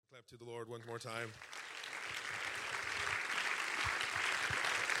clap to the Lord one more time.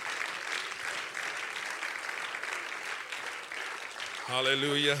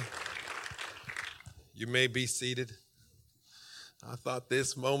 Hallelujah. You may be seated. I thought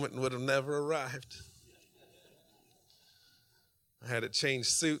this moment would have never arrived. I had to change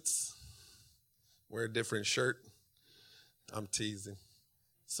suits, wear a different shirt. I'm teasing,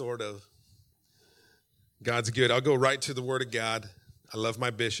 sort of. God's good. I'll go right to the Word of God. I love my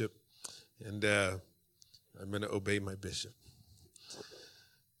bishop, and I'm going to obey my bishop.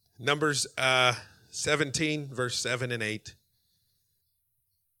 Numbers 17, verse 7 and 8.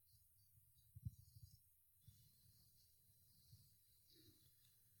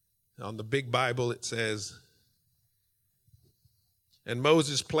 On the big Bible, it says, "And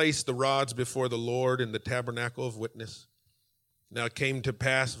Moses placed the rods before the Lord in the tabernacle of witness. Now it came to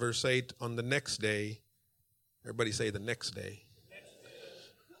pass," verse 8, "on the next day," everybody say the next day,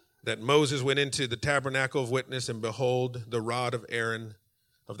 "that Moses went into the tabernacle of witness, and behold, the rod of Aaron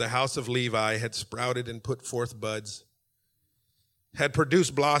of the house of Levi had sprouted and put forth buds, had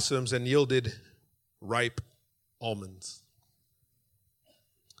produced blossoms and yielded ripe almonds."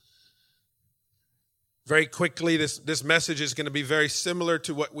 Very quickly, this message is going to be very similar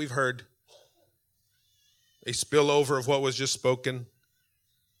to what we've heard. A spillover of what was just spoken.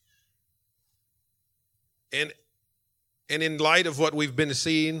 And in light of what we've been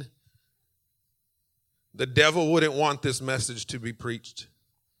seeing, the devil wouldn't want this message to be preached.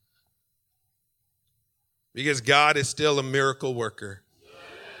 Because God is still a miracle worker.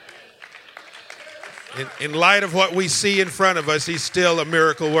 In light of what we see in front of us, he's still a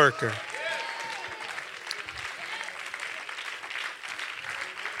miracle worker.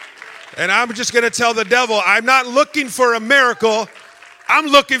 And I'm just going to tell the devil, I'm not looking for a miracle. I'm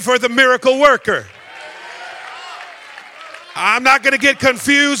looking for the miracle worker. I'm not going to get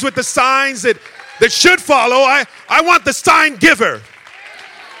confused with the signs that should follow. I want the sign giver.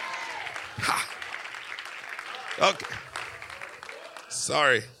 Okay.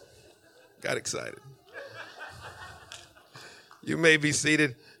 Sorry. Got excited. You may be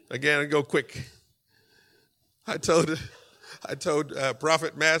seated. Again, I'll go quick. I told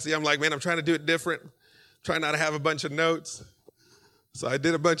Prophet Massey, I'm like, man, I'm trying to do it different. Trying not to have a bunch of notes. So I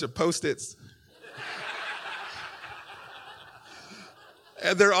did a bunch of Post-its.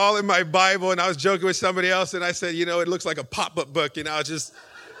 And they're all in my Bible. And I was joking with somebody else. And I said, it looks like a pop-up book. Just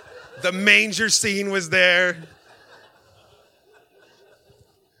the manger scene was there.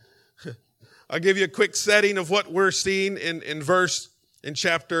 I'll give you a quick setting of what we're seeing in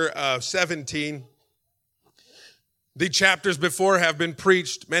chapter 17. The chapters before have been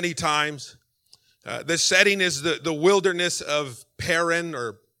preached many times. The setting is the wilderness of Paran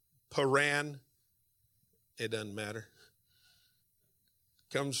or Paran. It doesn't matter.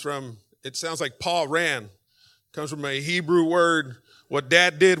 It sounds like Paul ran. Comes from a Hebrew word, what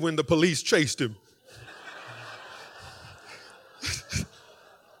Dad did when the police chased him.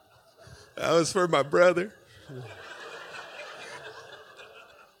 That was for my brother.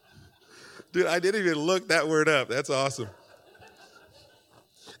 Dude, I didn't even look that word up. That's awesome.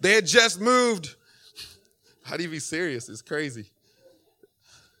 They had just moved. How do you be serious? It's crazy.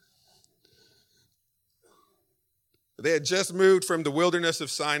 They had just moved from the wilderness of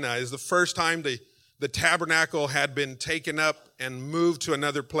Sinai. It's the first time the tabernacle had been taken up and moved to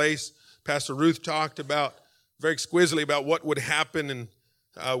another place. Pastor Ruth talked about very exquisitely about what would happen and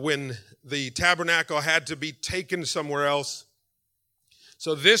when the tabernacle had to be taken somewhere else.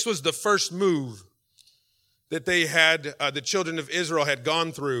 So this was the first move that they had, the children of Israel had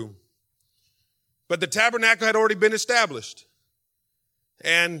gone through. But the tabernacle had already been established.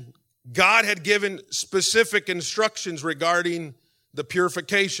 And God had given specific instructions regarding the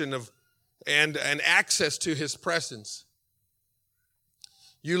purification of and access to his presence.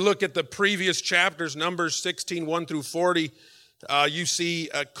 You look at the previous chapters, Numbers 16, 1 through 40, you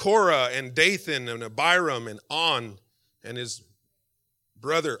see Korah and Dathan and Abiram and On and his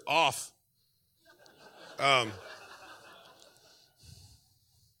brother off. You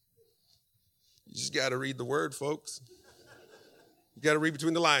just got to read the word, folks. You got to read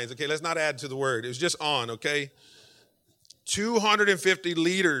between the lines. Okay, let's not add to the word. It was just On, okay? 250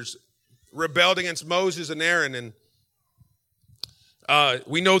 leaders rebelled against Moses and Aaron, and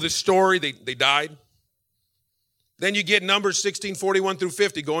we know the story. They died. Then you get Numbers 16, 41 through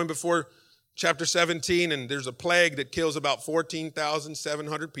 50, going before chapter 17, and there's a plague that kills about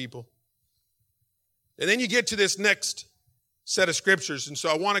 14,700 people. And then you get to this next set of scriptures. And so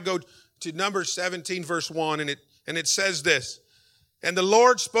I want to go to Numbers 17, verse 1, and it says this. "And the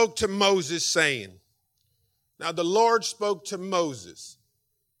Lord spoke to Moses, saying," now the Lord spoke to Moses.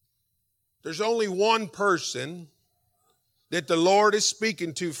 there's only one person that the Lord is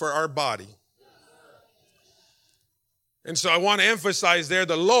speaking to for our body. And so I want to emphasize there,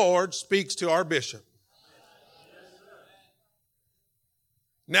 the Lord speaks to our bishop.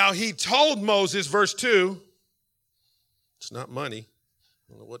 Now he told Moses, verse 2, it's not money.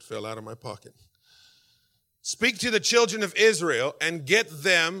 I don't know what fell out of my pocket. Speak to the children of Israel and get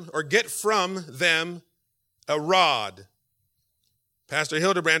from them a rod. Pastor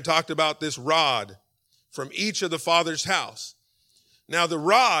Hildebrand talked about this rod from each of the father's house. Now the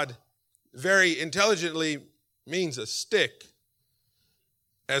rod very intelligently means a stick,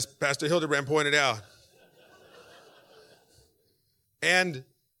 as Pastor Hildebrand pointed out. And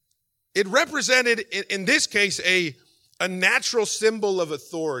it represented, in this case, a natural symbol of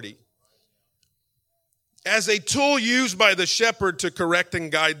authority, as a tool used by the shepherd to correct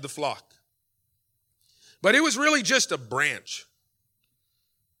and guide the flock. But it was really just a branch.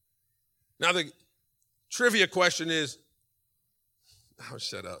 Now the trivia question is, oh,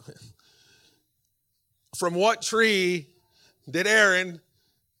 shut up. From what tree did Aaron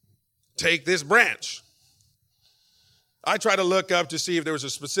take this branch? I try to look up to see if there was a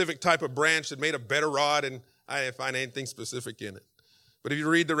specific type of branch that made a better rod, and I didn't find anything specific in it. But if you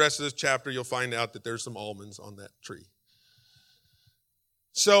read the rest of this chapter, you'll find out that there's some almonds on that tree.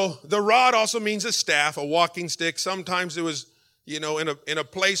 So the rod also means a staff, a walking stick. Sometimes it was, in a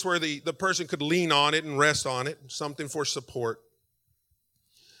place where the person could lean on it and rest on it, something for support.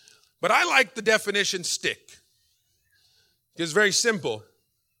 But I like the definition stick. It's very simple.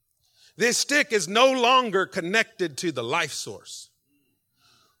 This stick is no longer connected to the life source,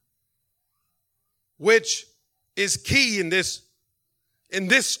 which is key in this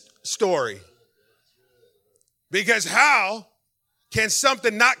story. Because how can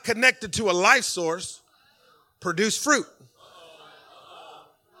something not connected to a life source produce fruit?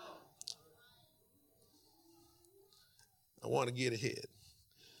 I want to get ahead.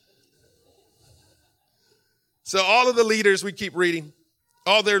 So all of the leaders, we keep reading,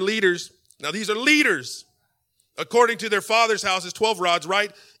 all their leaders, now these are leaders, according to their father's houses, 12 rods,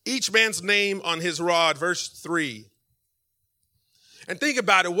 right? Each man's name on his rod, verse 3. And think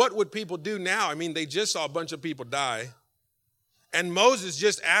about it, what would people do now? I mean, they just saw a bunch of people die, and Moses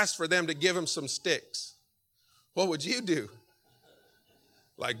just asked for them to give him some sticks. What would you do?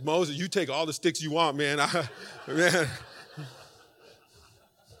 Like, Moses, you take all the sticks you want, man. Man.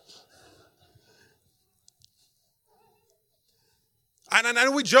 And I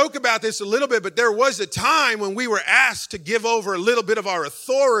know we joke about this a little bit, but there was a time when we were asked to give over a little bit of our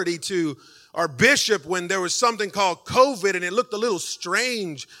authority to our bishop when there was something called COVID, and it looked a little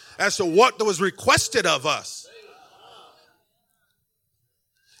strange as to what was requested of us.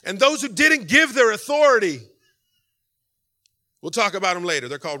 And those who didn't give their authority, we'll talk about them later.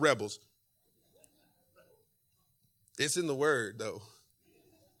 They're called rebels. It's in the word, though.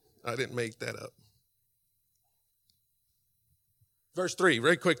 I didn't make that up. Verse 3,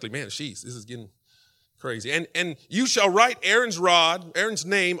 very quickly. Man, this is getting crazy. And you shall write Aaron's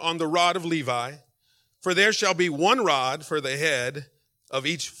name on the rod of Levi, for there shall be one rod for the head of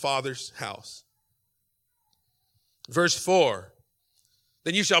each father's house. Verse 4,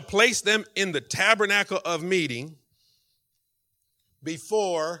 then you shall place them in the tabernacle of meeting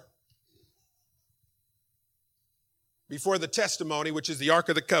before the testimony, which is the Ark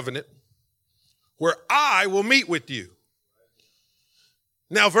of the Covenant, where I will meet with you.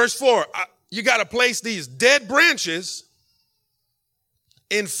 Now, verse 4, you got to place these dead branches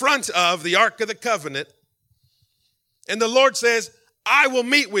in front of the Ark of the Covenant. And the Lord says, I will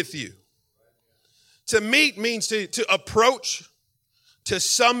meet with you. To meet means to approach, to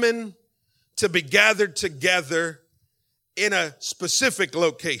summon, to be gathered together in a specific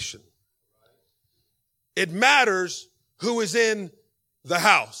location. It matters who is in the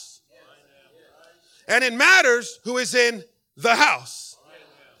house. And it matters who is in the house.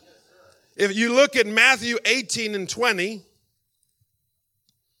 If you look at Matthew 18 and 20,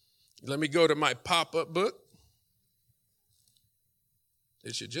 let me go to my pop-up book.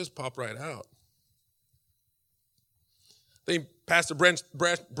 It should just pop right out. I think Pastor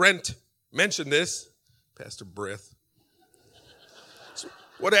Brent mentioned this. Pastor Breath. So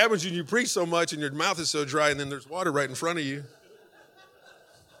what happens when you preach so much and your mouth is so dry and then there's water right in front of you?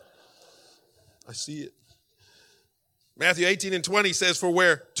 I see it. Matthew 18 and 20 says, for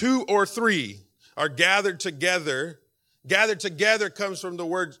where 2 or 3 are gathered together comes from the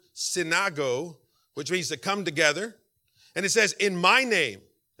word synago, which means to come together. And it says, in my name.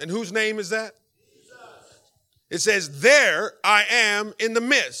 And whose name is that? Jesus. It says, there I am in the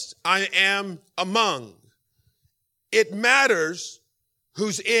midst. I am among. It matters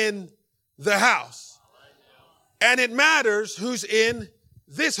who's in the house. And it matters who's in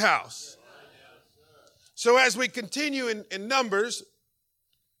this house. So as we continue in Numbers,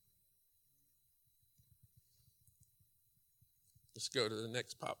 let's go to the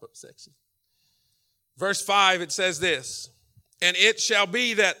next pop-up section. Verse 5, it says this, and it shall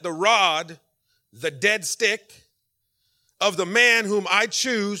be that the rod, the dead stick of the man whom I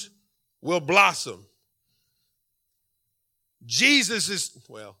choose will blossom. Jesus is,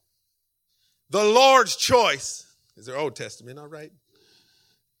 the Lord's choice, is their Old Testament, all right?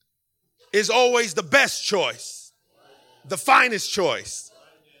 Is always the best choice, the finest choice.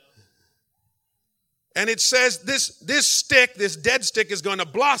 And it says this stick, this dead stick is going to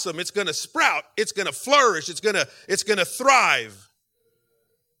blossom. It's going to sprout. It's going to flourish. It's going to thrive.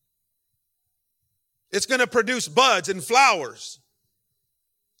 It's going to produce buds and flowers.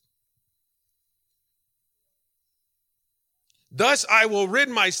 Thus I will rid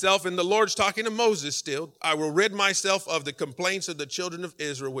myself, and the Lord's talking to Moses still, I will rid myself of the complaints of the children of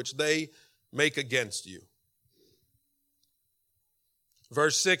Israel, which they make against you.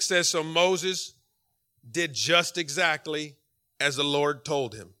 Verse 6 says, so Moses did just exactly as the Lord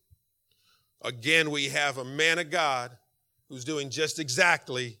told him. Again, we have a man of God who's doing just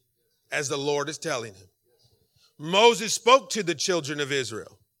exactly as the Lord is telling him. Moses spoke to the children of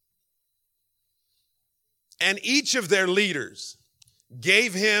Israel. And each of their leaders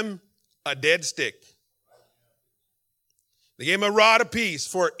gave him a dead stick. They gave him a rod apiece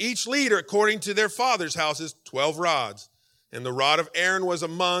for each leader according to their father's houses, 12 rods. And the rod of Aaron was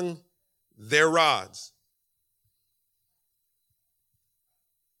among their rods.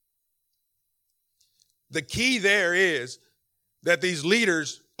 The key there is that these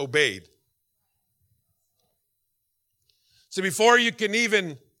leaders obeyed. So before you can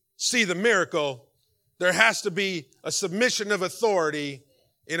even see the miracle, there has to be a submission of authority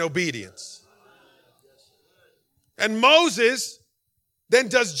in obedience. And Moses then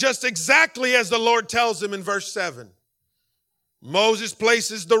does just exactly as the Lord tells him in verse 7. Moses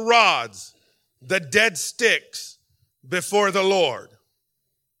places the rods, the dead sticks, before the Lord.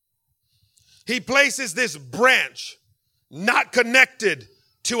 He places this branch, not connected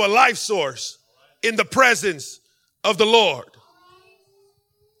to a life source, in the presence of the Lord.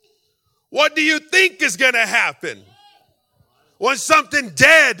 What do you think is going to happen when something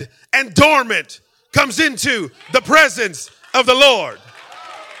dead and dormant comes into the presence of the Lord?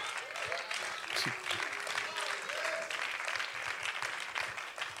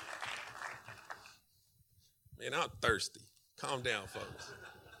 Man, I'm thirsty. Calm down, folks.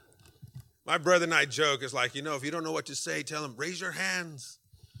 My brother and I joke, it's like, if you don't know what to say, tell him, raise your hands.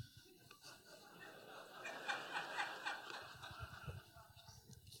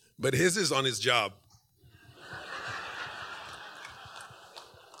 But his is on his job.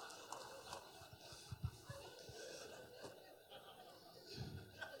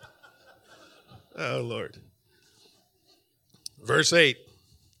 Oh, Lord. Verse 8.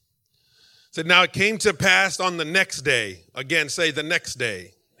 said, now it came to pass on the next day, again, say the next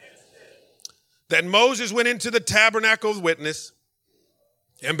day, that Moses went into the tabernacle of witness,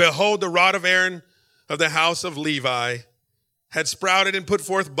 and behold, the rod of Aaron of the house of Levi had sprouted and put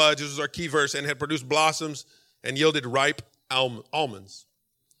forth buds, this is our key verse, and had produced blossoms and yielded ripe almonds.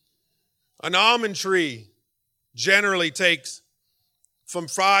 An almond tree generally takes from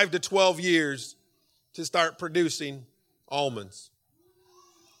 5 to 12 years to start producing almonds.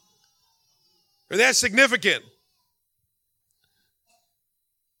 And that's significant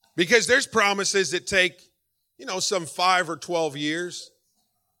because there's promises that take, some 5 or 12 years.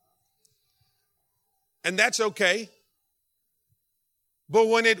 And that's okay. But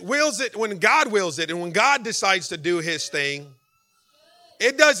when God wills it, and when God decides to do his thing,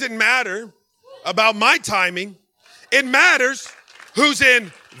 it doesn't matter about my timing. It matters who's in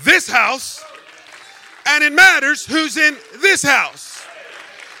this house, and it matters who's in this house.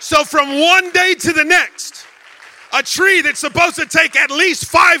 So from one day to the next, a tree that's supposed to take at least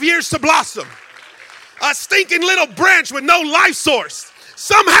 5 years to blossom, a stinking little branch with no life source,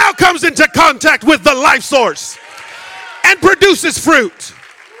 somehow comes into contact with the life source and produces fruit.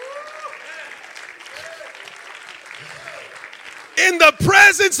 In the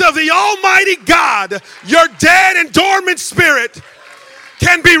presence of the Almighty God, your dead and dormant spirit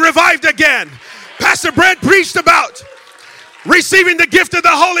can be revived again. Pastor Brent preached about receiving the gift of the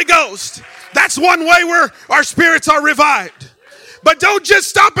Holy Ghost. That's one way where our spirits are revived. But don't just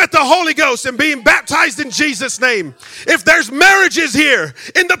stop at the Holy Ghost and being baptized in Jesus' name. If there's marriages here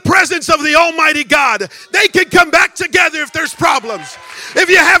in the presence of the Almighty God, they can come back together if there's problems. If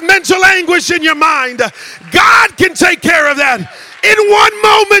you have mental anguish in your mind, God can take care of that. in one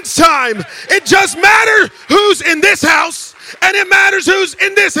moment's time. It just matters who's in this house, and it matters who's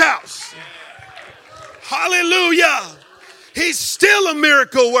in this house. Hallelujah. He's still a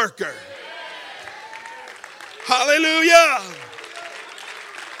miracle worker. Hallelujah.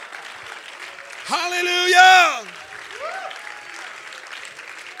 Hallelujah.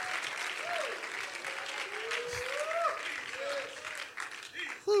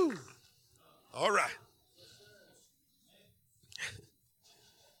 Whew. All right.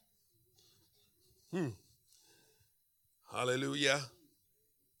 Hallelujah.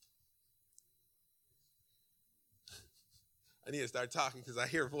 I need to start talking because I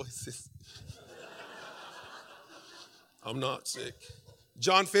hear voices. I'm not sick.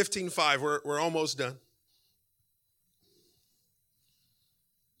 John 15:5. We're almost done.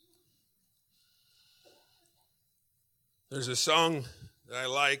 There's a song that I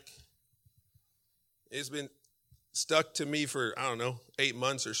like. It's been stuck to me for, 8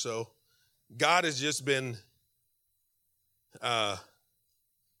 months or so. God has just been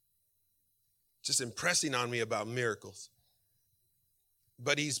just impressing on me about miracles.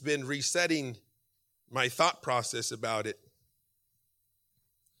 But he's been resetting my thought process about it.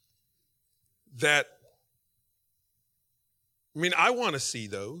 I want to see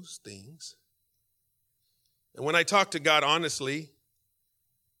those things. And when I talk to God honestly,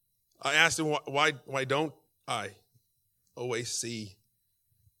 I asked him, why don't I always see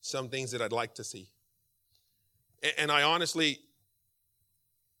some things that I'd like to see? And I honestly,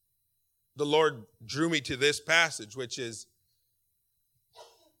 the Lord drew me to this passage, which is,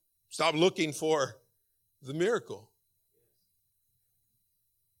 stop looking for the miracle.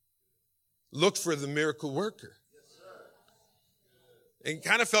 Look for the miracle worker. And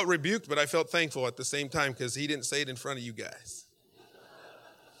kind of felt rebuked, but I felt thankful at the same time because he didn't say it in front of you guys.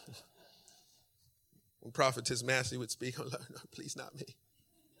 When Prophetess Massey would speak, oh, no, please not me.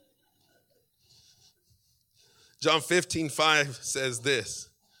 John 15:5 says this.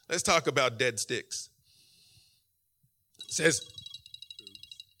 Let's talk about dead sticks. It says,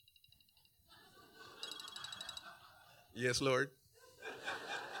 yes, Lord.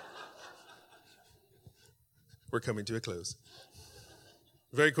 We're coming to a close.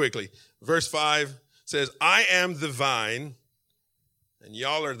 Very quickly. Verse 5 says, I am the vine, and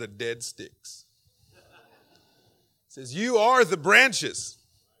y'all are the dead sticks. It says, you are the branches.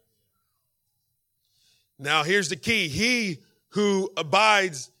 Now, here's the key. He who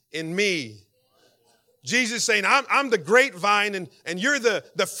abides in me. Jesus is saying, I'm the grapevine, and you're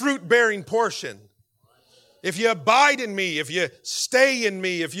the fruit-bearing portion. If you abide in me, if you stay in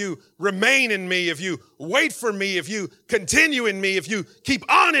me, if you remain in me, if you wait for me, if you continue in me, if you keep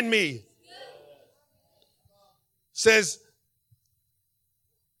on in me, says,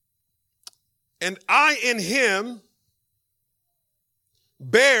 and I in him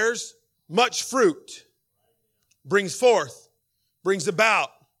bears much fruit, brings forth, brings about,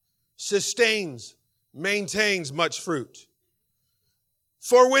 sustains, maintains much fruit.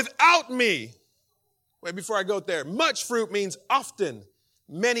 For without me, wait, before I go there, much fruit means often,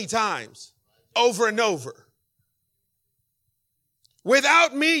 many times, over and over.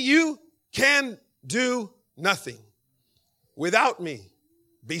 Without me, you can do nothing. Without me,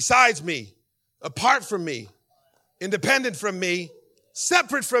 besides me, apart from me, independent from me,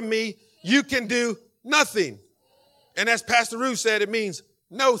 separate from me, you can do nothing. And as Pastor Ruth said, it means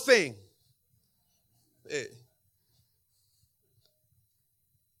no thing.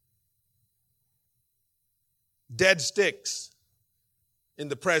 Dead sticks in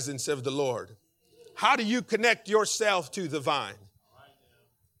the presence of the Lord. How do you connect yourself to the vine?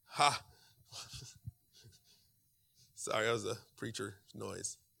 Ha. Sorry, that was a preacher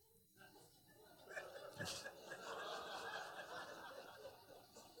noise.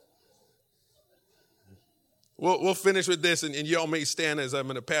 We'll finish with this, and y'all may stand as I'm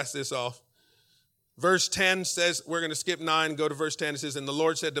going to pass this off. Verse 10 says, we're going to skip 9, go to verse 10. It says, and the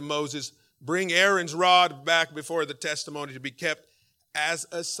Lord said to Moses, bring Aaron's rod back before the testimony to be kept as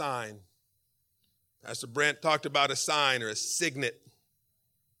a sign. Pastor Brent talked about a sign or a signet,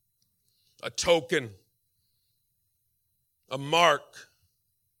 a token, a mark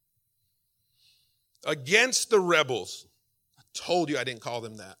against the rebels. I told you I didn't call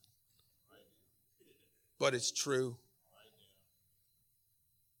them that. But it's true.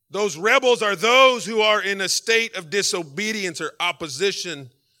 Those rebels are those who are in a state of disobedience or opposition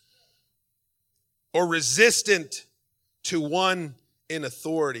or resistant to one in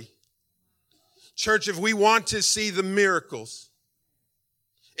authority. Church, if we want to see the miracles,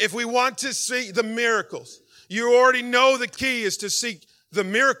 you already know the key is to seek the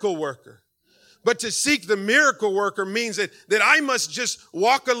miracle worker. But to seek the miracle worker means that I must just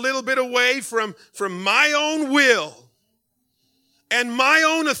walk a little bit away from my own will and my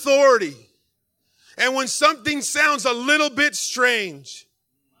own authority. And when something sounds a little bit strange,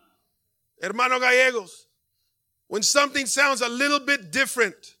 hermano Gallegos, when something sounds a little bit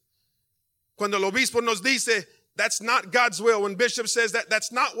different, cuando el obispo nos dice, that's not God's will. When Bishop says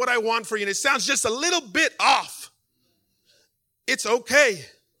that's not what I want for you, and it sounds just a little bit off, it's okay.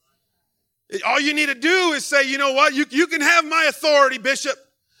 All you need to do is say, you know what? You can have my authority, Bishop,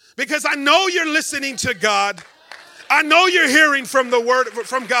 because I know you're listening to God. I know you're hearing from the word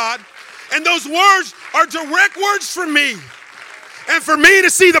from God. And those words are direct words from me. And for me to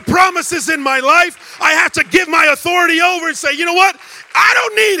see the promises in my life, I have to give my authority over and say, you know what? I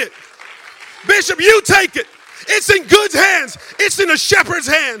don't need it. Bishop, you take it. It's in good hands. It's in a shepherd's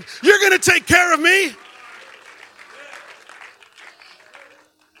hand. You're going to take care of me.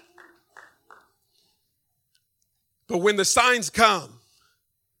 But when the signs come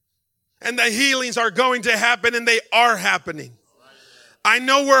and the healings are going to happen, and they are happening, I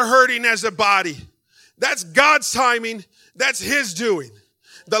know we're hurting as a body. That's God's timing. That's his doing.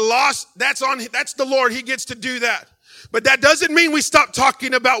 The loss, that's the Lord. He gets to do that. But that doesn't mean we stop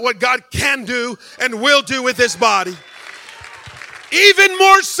talking about what God can do and will do with this body. Even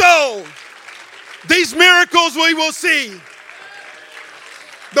more so, these miracles we will see.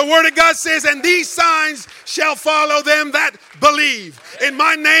 The word of God says, and these signs shall follow them that believe. In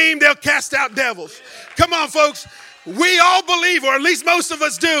my name, they'll cast out devils. Come on, folks. We all believe, or at least most of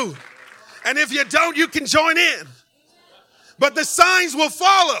us do. And if you don't, you can join in. But the signs will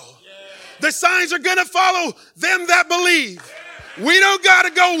follow. The signs are going to follow them that believe. We don't got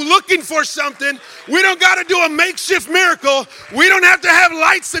to go looking for something. We don't got to do a makeshift miracle. We don't have to have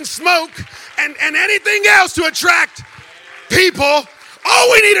lights and smoke and anything else to attract people.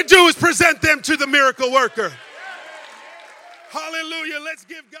 All we need to do is present them to the miracle worker. Hallelujah. Let's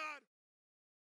give God.